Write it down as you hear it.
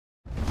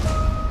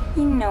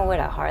You know what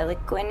a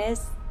harlequin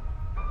is?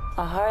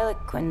 A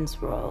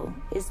harlequin's role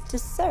is to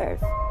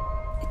serve.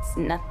 It's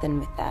nothing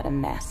without a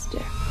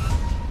master.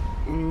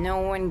 And no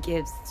one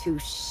gives two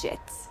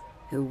shits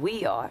who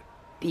we are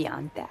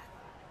beyond that.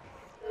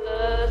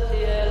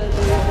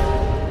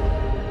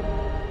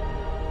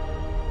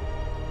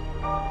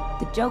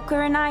 The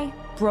Joker and I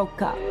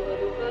broke up.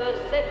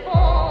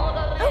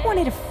 I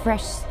wanted a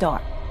fresh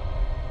start.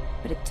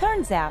 But it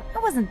turns out I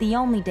wasn't the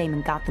only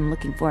Damon Gotham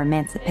looking for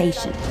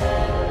emancipation.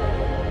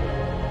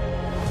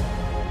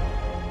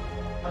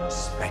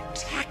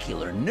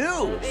 Spectacular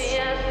news!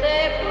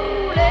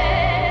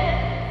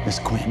 Miss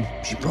Quinn,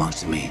 she belongs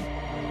to me.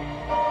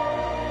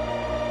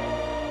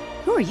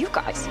 Who are you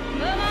guys?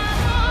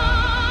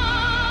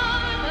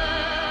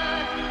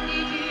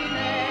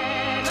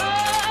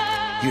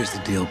 Here's the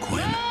deal,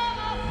 Quinn.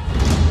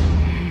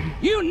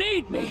 You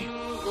need me!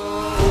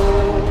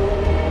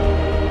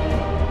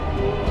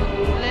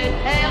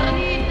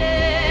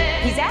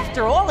 He's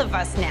after all of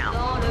us now.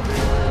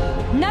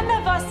 None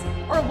of us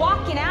are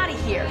walking out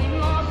of here.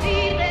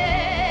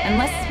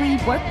 Unless we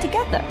work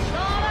together.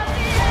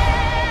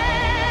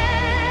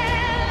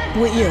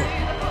 With you.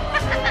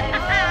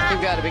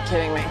 You gotta be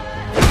kidding me.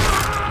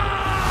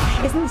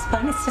 Isn't this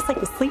fun? It's just like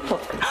a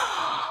sleepover.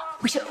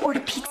 We should order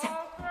pizza.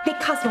 Big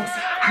Cosmos.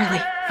 Harley,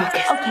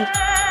 focus. Okay.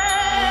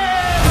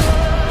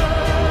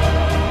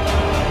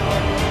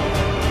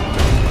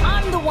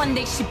 I'm the one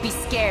they should be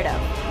scared of.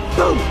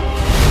 Boom!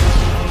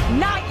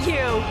 Not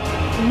you,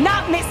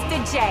 not Mr.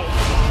 J.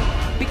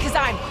 Because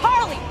I'm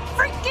Harley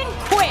freaking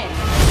Quinn.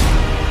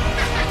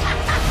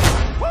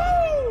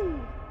 Woo!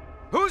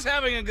 Who's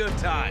having a good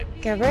time?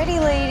 Get ready,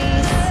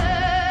 ladies.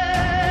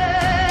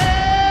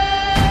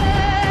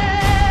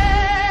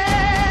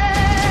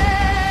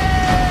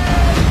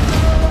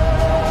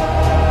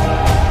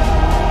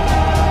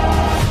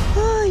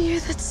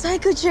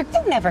 Psycho chick.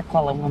 I never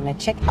call a woman a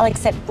chick. I'll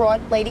accept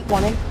broad, lady,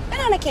 woman,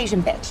 and on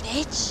occasion bitch.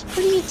 Bitch? What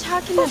are you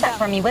talking Hold that about?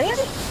 for me, will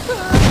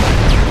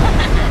you?